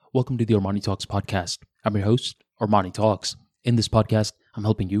Welcome to the Armani Talks podcast. I'm your host, Armani Talks. In this podcast, I'm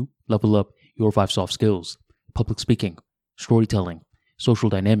helping you level up your 5 soft skills: public speaking, storytelling, social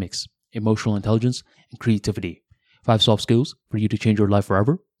dynamics, emotional intelligence, and creativity. 5 soft skills for you to change your life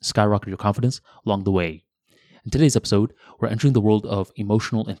forever, skyrocket your confidence along the way. In today's episode, we're entering the world of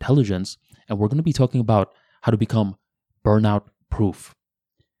emotional intelligence, and we're going to be talking about how to become burnout proof.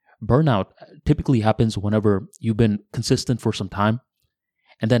 Burnout typically happens whenever you've been consistent for some time,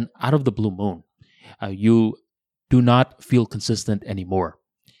 and then out of the blue moon, you do not feel consistent anymore.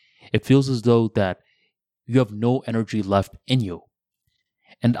 It feels as though that you have no energy left in you.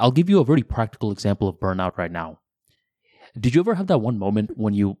 And I'll give you a very practical example of burnout right now. Did you ever have that one moment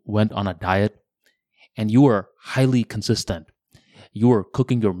when you went on a diet and you were highly consistent? You were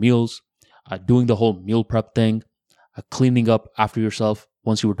cooking your meals, doing the whole meal prep thing, cleaning up after yourself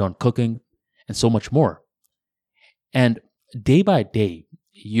once you were done cooking, and so much more. And day by day,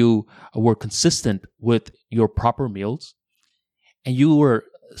 you were consistent with your proper meals, and you were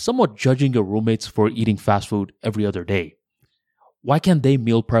somewhat judging your roommates for eating fast food every other day. Why can't they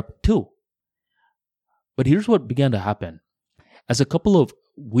meal prep too? But here's what began to happen. As a couple of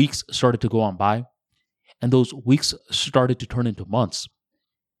weeks started to go on by, and those weeks started to turn into months,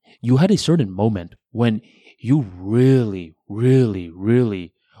 you had a certain moment when you really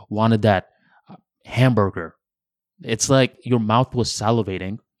wanted that hamburger. It's like your mouth was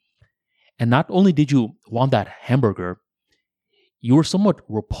salivating. And not only did you want that hamburger, you were somewhat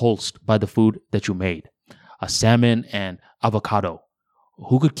repulsed by the food that you made. A salmon and avocado.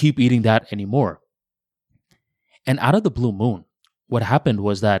 Who could keep eating that anymore? And out of the blue moon, what happened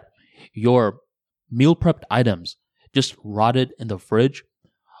was that your meal prepped items just rotted in the fridge,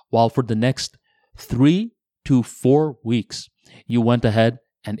 while for the next 3 to 4 weeks, you went ahead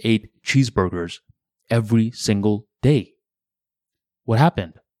and ate cheeseburgers every single day. What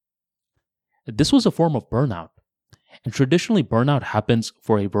happened? This was a form of burnout. And traditionally, burnout happens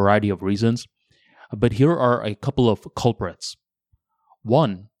for a variety of reasons, but here are a couple of culprits.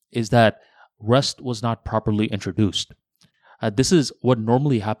 One is that rest was not properly introduced. This is what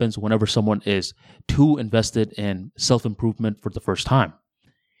normally happens whenever someone is too invested in self-improvement for the first time.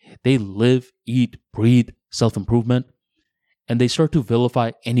 They live, eat, breathe self-improvement, and they start to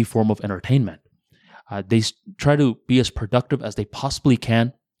vilify any form of entertainment. They try to be as productive as they possibly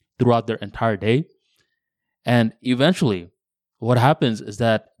can throughout their entire day. And eventually, what happens is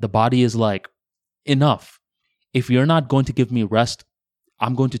that the body is like, enough. If you're not going to give me rest,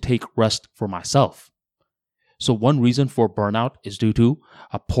 I'm going to take rest for myself. So one reason for burnout is due to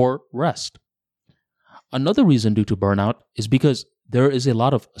a poor rest. Another reason due to burnout is because there is a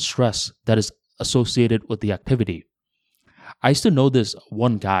lot of stress that is associated with the activity. I used to know this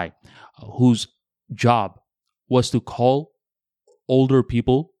one guy whose job was to call older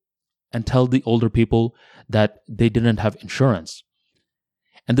people and tell the older people that they didn't have insurance.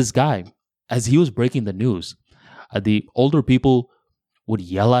 And this guy, as he was breaking the news, the older people would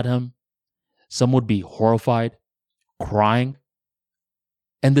yell at him. Some would be horrified, crying.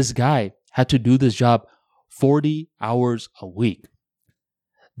 And this guy had to do this job 40 hours a week.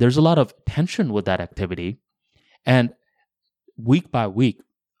 There's a lot of tension with that activity. And week by week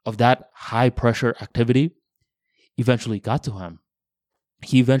of that high pressure activity eventually got to him.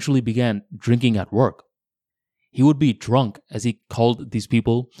 He eventually began drinking at work. He would be drunk as he called these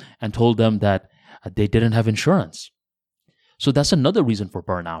people and told them that they didn't have insurance. So that's another reason for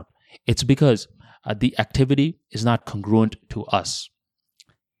burnout. It's because the activity is not congruent to us.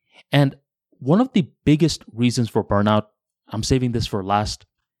 And one of the biggest reasons for burnout, I'm saving this for last,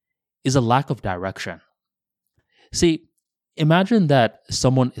 is a lack of direction. See, imagine that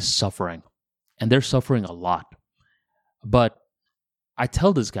someone is suffering, and they're suffering a lot. But I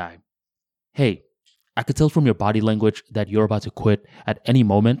tell this guy, hey, I could tell from your body language that you're about to quit at any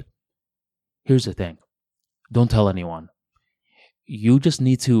moment. Here's the thing. Don't tell anyone. You just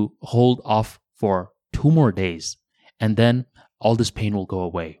need to hold off for 2 more days, and then all this pain will go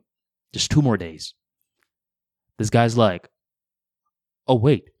away. Just 2 more days. This guy's like, oh,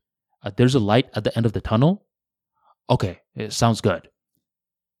 wait, there's a light at the end of the tunnel? Okay, it sounds good.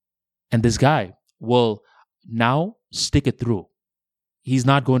 And this guy will now stick it through. He's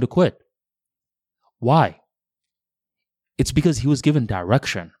not going to quit. Why? It's because he was given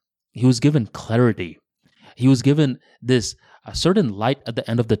direction. He was given clarity. He was given this a certain light at the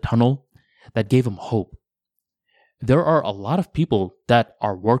end of the tunnel that gave him hope. There are a lot of people that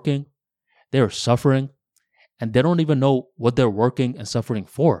are working, they are suffering, and they don't even know what they're working and suffering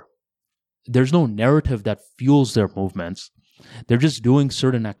for. There's no narrative that fuels their movements. They're just doing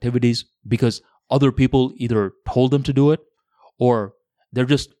certain activities because other people either told them to do it or They're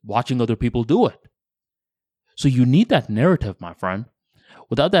just watching other people do it. So you need that narrative, my friend.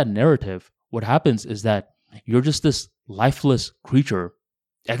 Without that narrative, what happens is that you're just this lifeless creature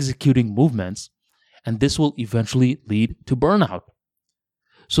executing movements, and this will eventually lead to burnout.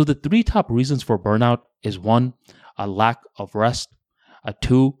 So the 3 top reasons for burnout is 1, a lack of rest,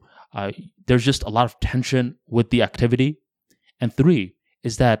 2, there's just a lot of tension with the activity, and 3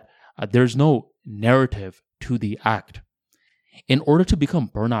 is that there's no narrative to the act. In order to become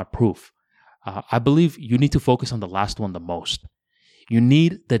burnout proof, I believe you need to focus on the last one the most. You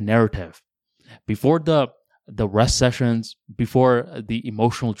need the narrative. Before the rest sessions, before the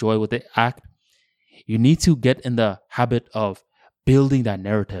emotional joy with the act, you need to get in the habit of building that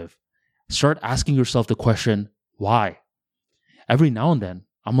narrative. Start asking yourself the question, why? Every now and then,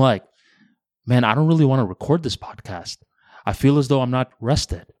 I'm like, man, I don't really want to record this podcast. I feel as though I'm not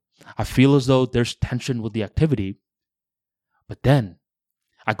rested. I feel as though there's tension with the activity. But then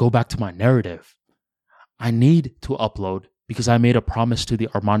I go back to my narrative. I need to upload because I made a promise to the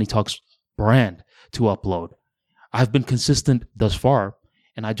Armani Talks brand to upload. I've been consistent thus far,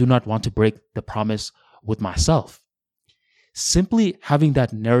 and I do not want to break the promise with myself. Simply having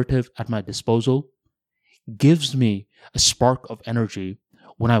that narrative at my disposal gives me a spark of energy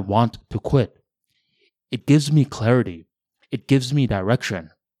when I want to quit. It gives me clarity. It gives me direction.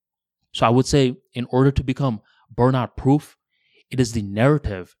 So I would say in order to become burnout proof, it is the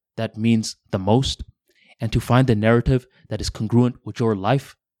narrative that means the most. And to find the narrative that is congruent with your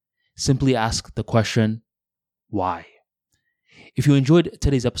life, simply ask the question, why? If you enjoyed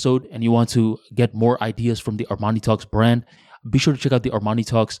today's episode and you want to get more ideas from the Armani Talks brand, be sure to check out the Armani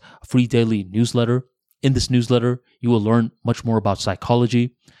Talks free daily newsletter. In this newsletter, you will learn much more about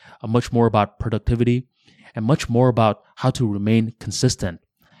psychology, much more about productivity, and much more about how to remain consistent.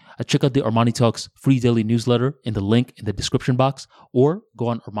 Check out the Armani Talks free daily newsletter in the link in the description box, or go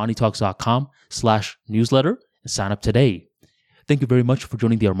on armanitalks.com/newsletter and sign up today. Thank you very much for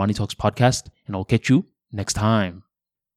joining the Armani Talks podcast, and I'll catch you next time.